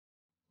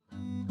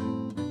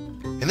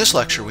this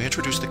lecture, we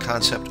introduce the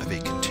concept of a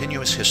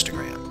continuous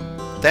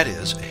histogram. That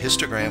is, a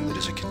histogram that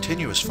is a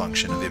continuous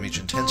function of image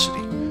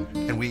intensity,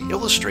 and we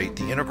illustrate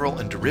the integral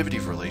and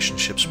derivative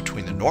relationships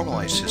between the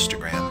normalized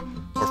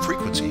histogram, or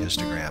frequency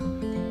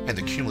histogram, and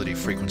the cumulative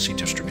frequency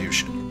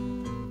distribution.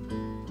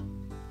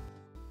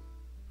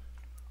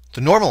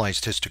 The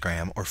normalized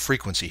histogram, or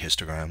frequency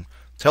histogram,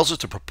 tells us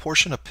the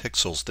proportion of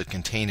pixels that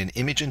contain an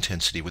image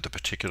intensity with a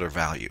particular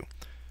value.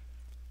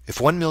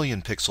 If 1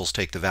 million pixels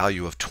take the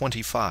value of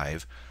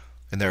 25,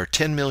 and there are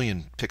 10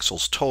 million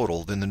pixels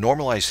total, then the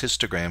normalized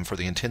histogram for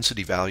the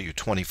intensity value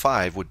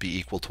 25 would be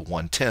equal to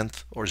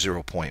 1/10, or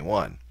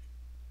 0.1.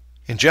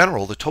 In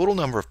general, the total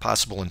number of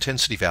possible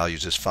intensity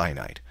values is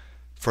finite.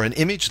 For an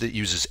image that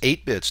uses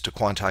 8 bits to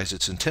quantize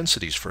its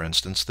intensities, for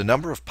instance, the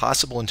number of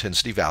possible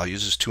intensity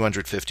values is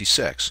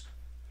 256.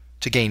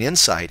 To gain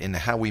insight into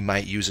how we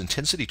might use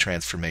intensity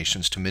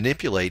transformations to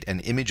manipulate an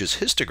image's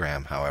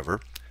histogram, however,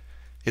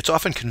 it's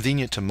often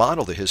convenient to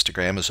model the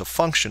histogram as a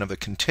function of a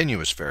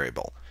continuous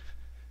variable.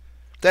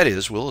 That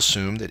is, we'll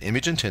assume that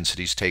image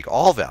intensities take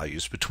all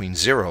values between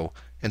 0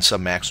 and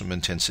some maximum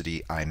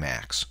intensity I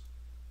max.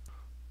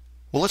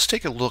 Well, let's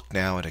take a look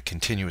now at a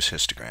continuous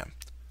histogram.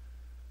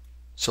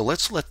 So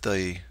let's let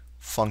the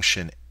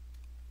function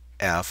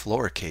f,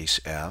 lowercase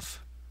f,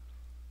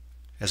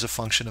 as a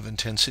function of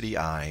intensity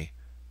I,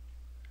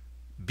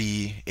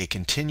 be a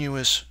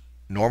continuous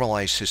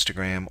normalized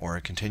histogram or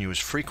a continuous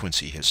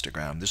frequency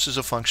histogram. This is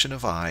a function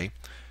of I,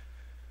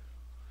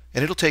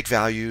 and it'll take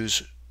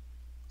values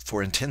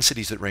for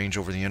intensities that range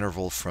over the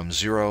interval from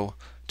 0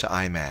 to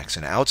I max,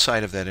 and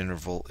outside of that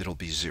interval it'll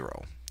be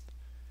 0.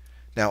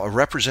 Now, a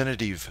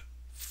representative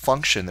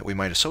function that we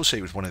might associate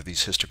with one of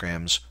these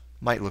histograms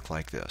might look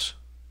like this.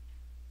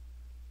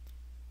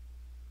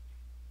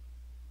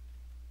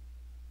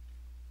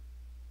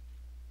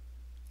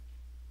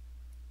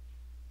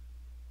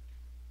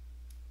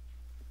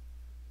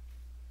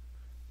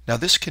 Now,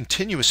 this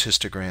continuous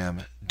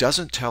histogram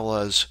doesn't tell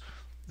us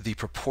the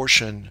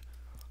proportion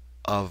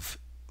of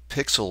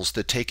pixels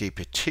that take a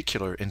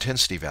particular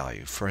intensity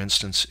value. For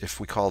instance, if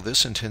we call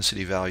this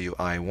intensity value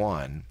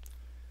I1,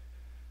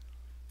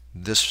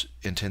 this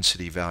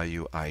intensity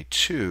value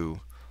I2,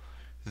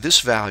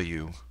 this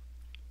value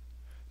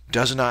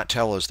does not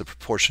tell us the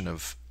proportion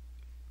of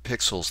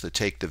pixels that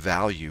take the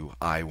value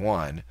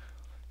I1,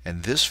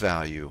 and this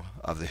value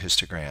of the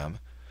histogram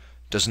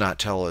does not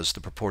tell us the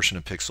proportion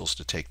of pixels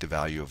to take the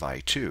value of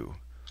I2.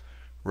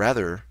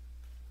 Rather,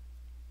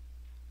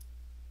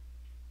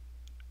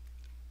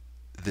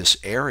 this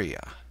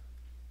area,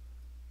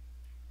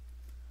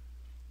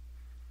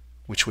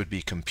 which would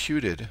be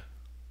computed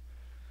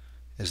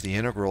as the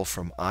integral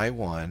from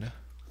I1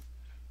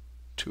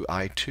 to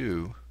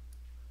I2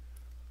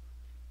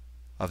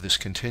 of this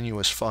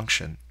continuous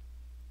function,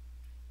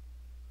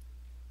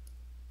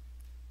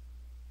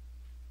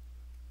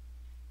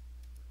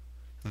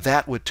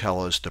 that would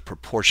tell us the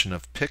proportion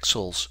of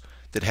pixels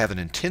that have an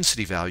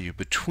intensity value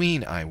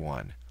between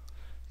I1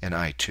 and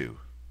I2.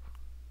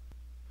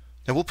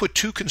 Now, we'll put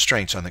two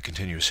constraints on the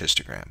continuous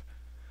histogram.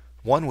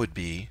 One would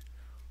be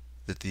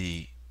that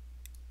the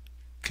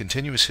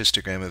continuous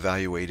histogram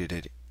evaluated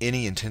at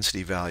any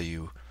intensity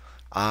value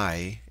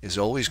I is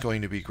always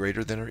going to be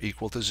greater than or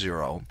equal to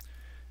 0.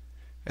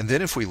 And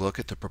then if we look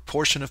at the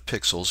proportion of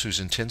pixels whose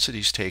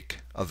intensities take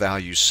a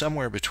value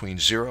somewhere between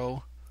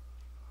 0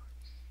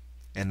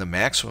 and the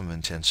maximum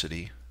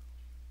intensity,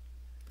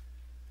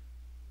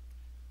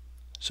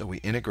 so we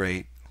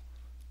integrate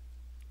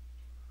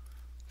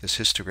this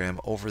histogram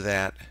over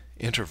that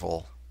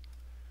interval,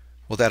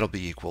 well, that'll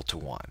be equal to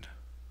 1.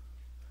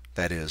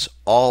 That is,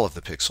 all of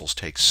the pixels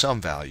take some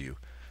value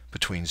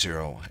between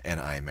 0 and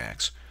I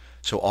max.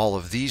 So all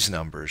of these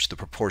numbers, the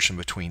proportion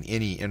between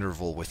any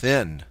interval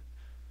within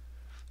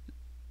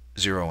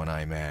 0 and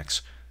I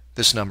max,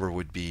 this number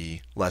would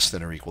be less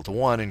than or equal to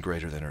 1 and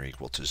greater than or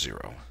equal to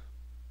 0.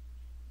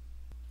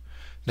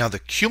 Now, the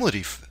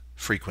cumulative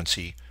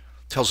frequency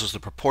tells us the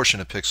proportion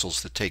of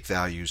pixels that take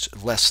values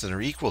less than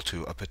or equal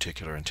to a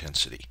particular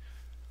intensity.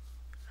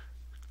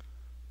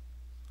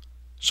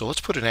 So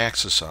let's put an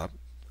axis up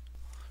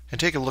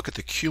and take a look at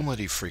the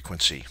cumulative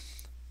frequency.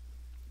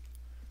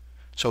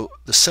 So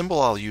the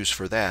symbol I'll use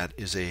for that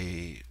is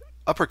a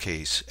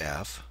uppercase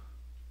F,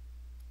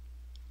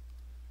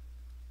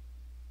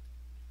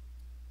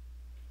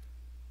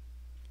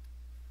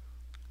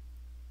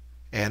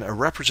 and a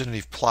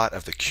representative plot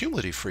of the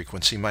cumulative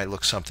frequency might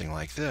look something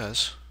like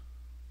this.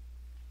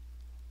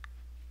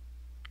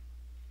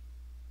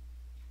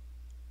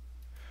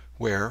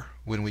 Where,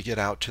 when we get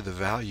out to the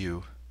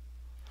value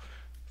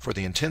for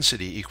the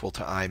intensity equal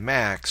to I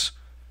max,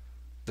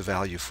 the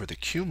value for the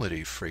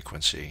cumulative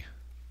frequency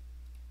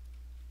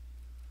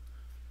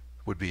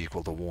would be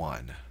equal to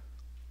 1.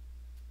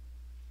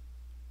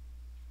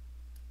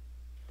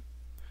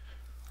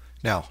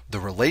 Now,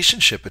 the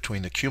relationship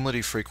between the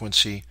cumulative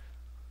frequency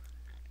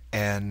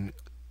and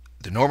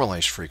the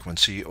normalized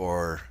frequency,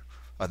 or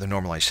the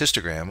normalized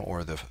histogram,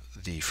 or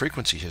the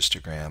frequency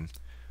histogram,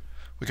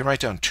 we can write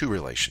down two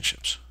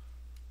relationships.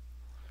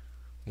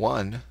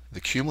 One,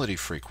 the cumulative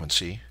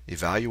frequency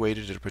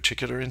evaluated at a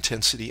particular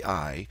intensity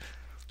I,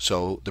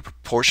 so the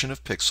proportion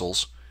of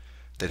pixels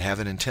that have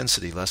an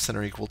intensity less than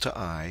or equal to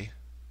I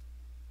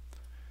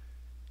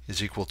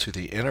is equal to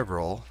the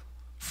integral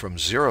from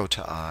 0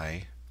 to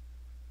I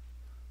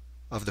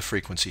of the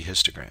frequency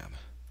histogram.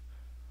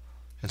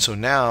 And so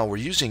now we're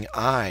using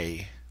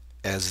I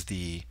as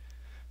the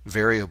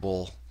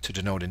variable to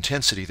denote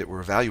intensity that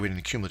we're evaluating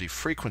the cumulative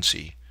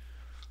frequency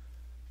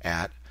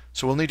at.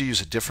 So we'll need to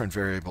use a different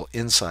variable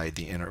inside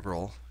the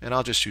integral, and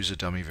I'll just use a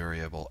dummy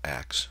variable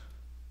x.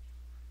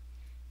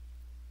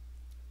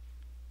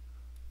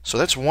 So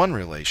that's one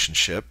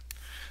relationship.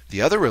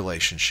 The other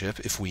relationship,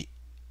 if we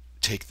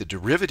take the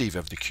derivative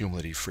of the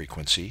cumulative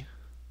frequency,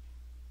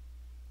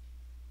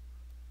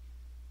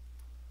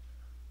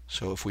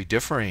 so if we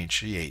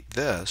differentiate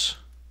this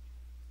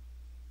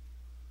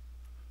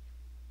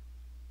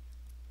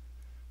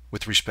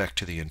with respect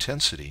to the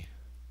intensity,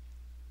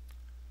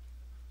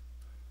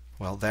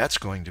 well, that's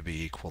going to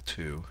be equal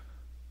to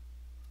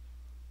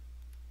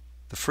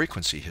the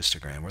frequency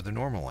histogram or the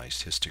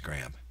normalized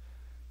histogram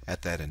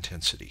at that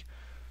intensity.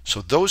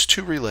 So those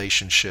two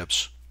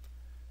relationships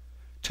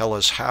tell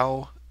us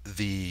how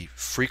the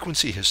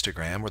frequency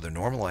histogram or the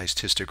normalized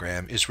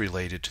histogram is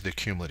related to the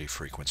cumulative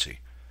frequency.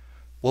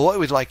 Well, what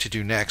we'd like to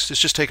do next is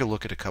just take a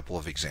look at a couple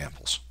of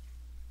examples.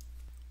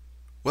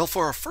 Well,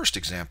 for our first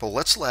example,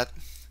 let's let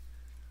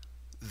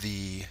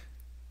the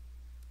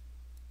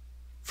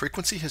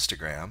frequency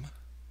histogram,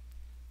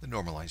 the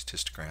normalized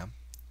histogram,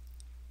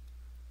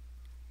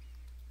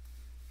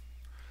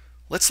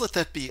 let's let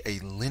that be a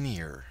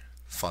linear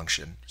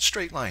function,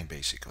 straight line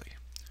basically.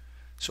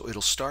 So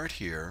it'll start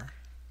here,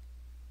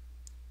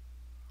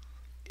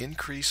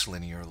 increase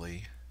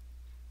linearly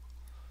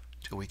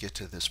till we get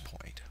to this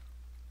point.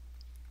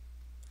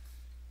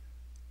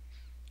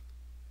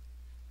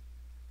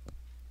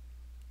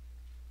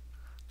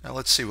 Now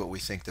let's see what we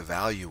think the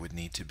value would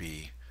need to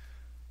be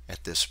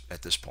at this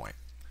point.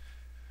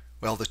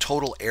 Well, the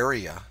total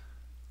area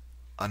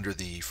under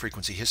the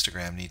frequency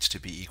histogram needs to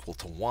be equal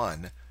to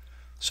 1,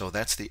 so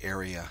that's the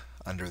area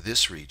under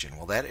this region.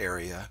 Well, that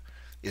area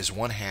is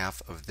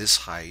 1/2 of this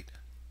height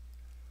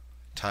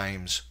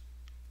times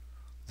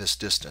this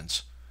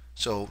distance.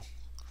 So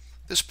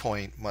this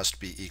point must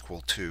be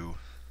equal to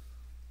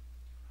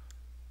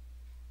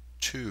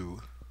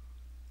 2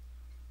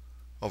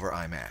 over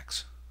I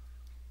max.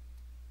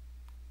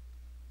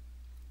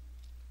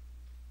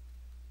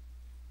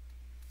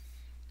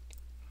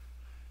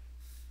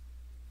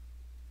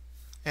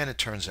 And it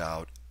turns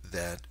out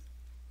that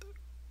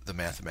the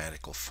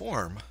mathematical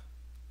form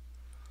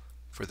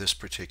for this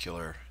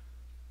particular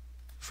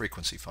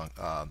frequency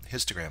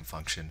histogram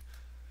function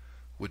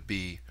would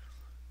be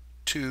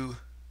 2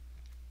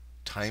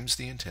 times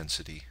the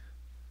intensity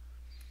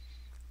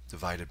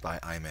divided by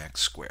I max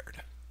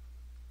squared.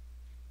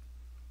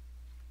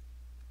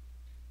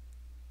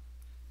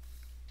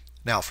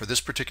 Now, for this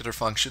particular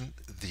function,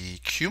 the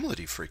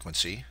cumulative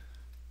frequency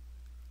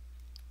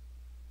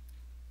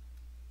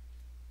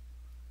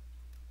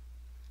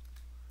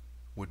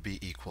would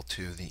be equal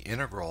to the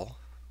integral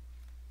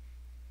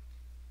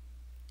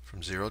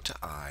from 0 to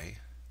I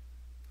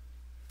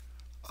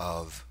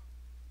of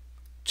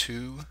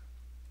 2x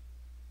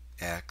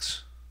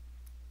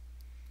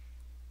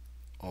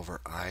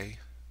over I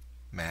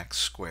max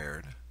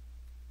squared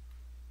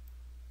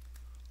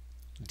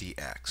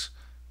dx.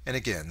 And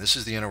again, this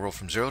is the integral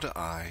from 0 to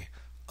I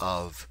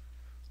of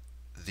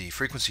the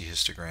frequency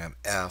histogram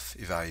f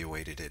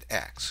evaluated at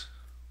x.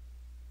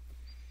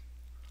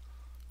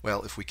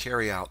 Well, if we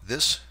carry out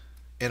this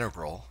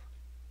integral,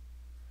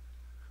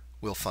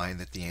 we'll find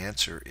that the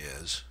answer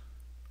is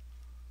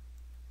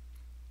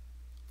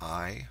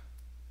I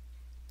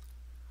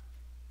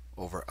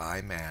over I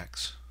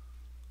max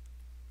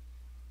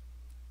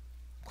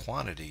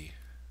quantity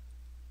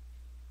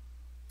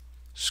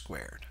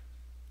squared.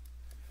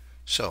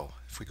 So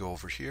if we go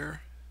over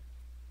here,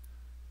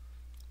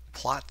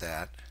 plot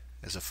that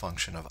as a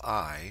function of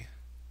I,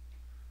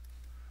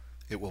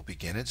 it will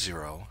begin at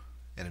 0,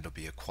 and it'll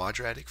be a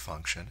quadratic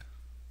function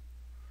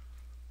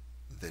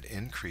that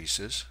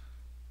increases,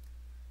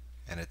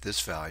 and at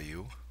this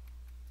value,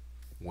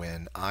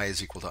 when I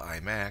is equal to I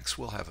max,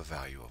 we'll have a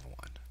value of 1.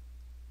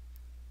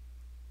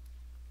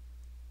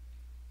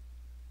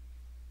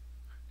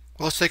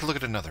 Well, let's take a look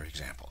at another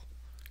example.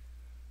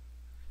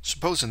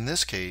 Suppose in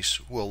this case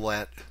we'll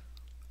let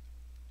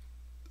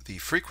the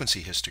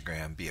frequency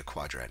histogram be a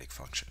quadratic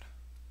function.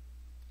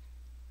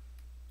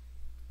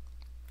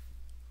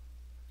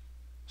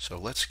 So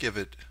let's give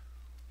it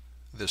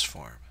this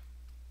form.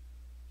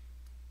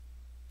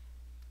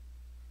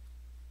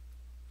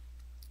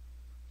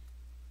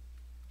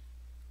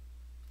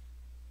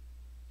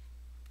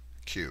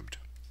 Cubed.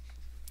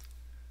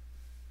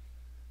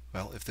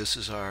 Well, if this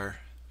is our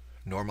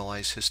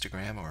normalized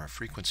histogram or our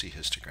frequency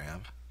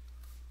histogram,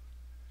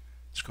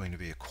 it's going to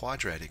be a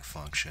quadratic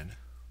function,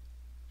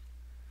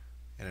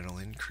 and it'll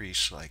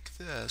increase like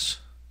this,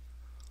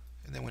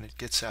 and then when it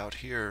gets out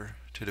here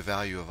to the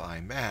value of I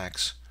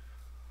max,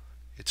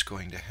 it's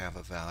going to have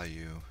a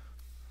value,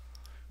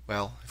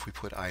 well, if we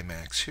put I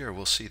max here,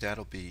 we'll see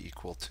that'll be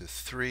equal to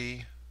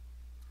 3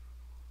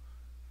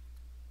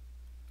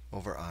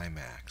 over I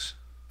max.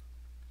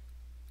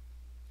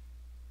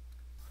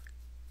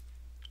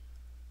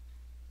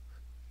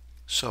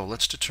 So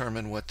let's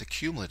determine what the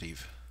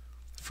cumulative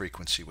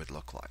frequency would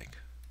look like.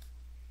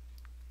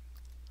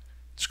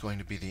 It's going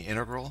to be the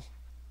integral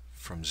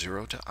from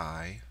 0 to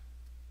I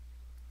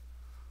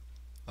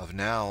of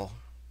now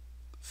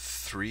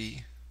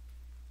 3x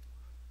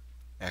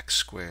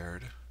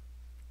squared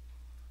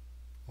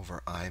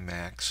over I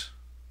max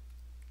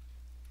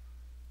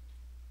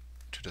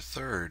to the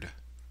third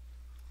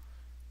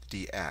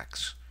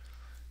dx.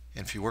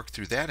 And if you work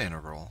through that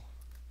integral,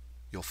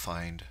 you'll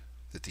find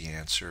that the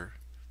answer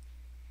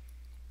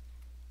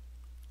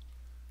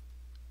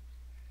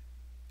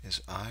is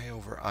I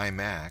over I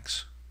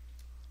max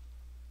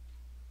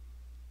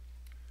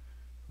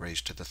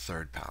raised to the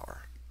third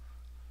power.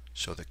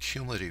 So the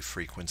cumulative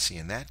frequency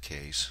in that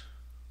case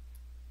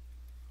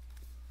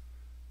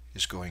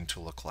is going to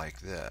look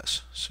like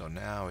this. So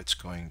now it's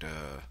going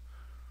to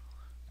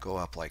go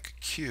up like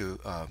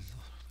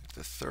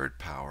the third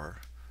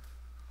power,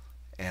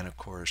 and of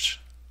course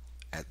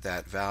at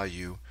that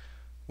value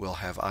we'll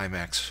have I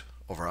max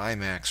over I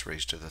max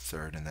raised to the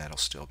third, and that'll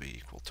still be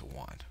equal to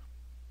 1.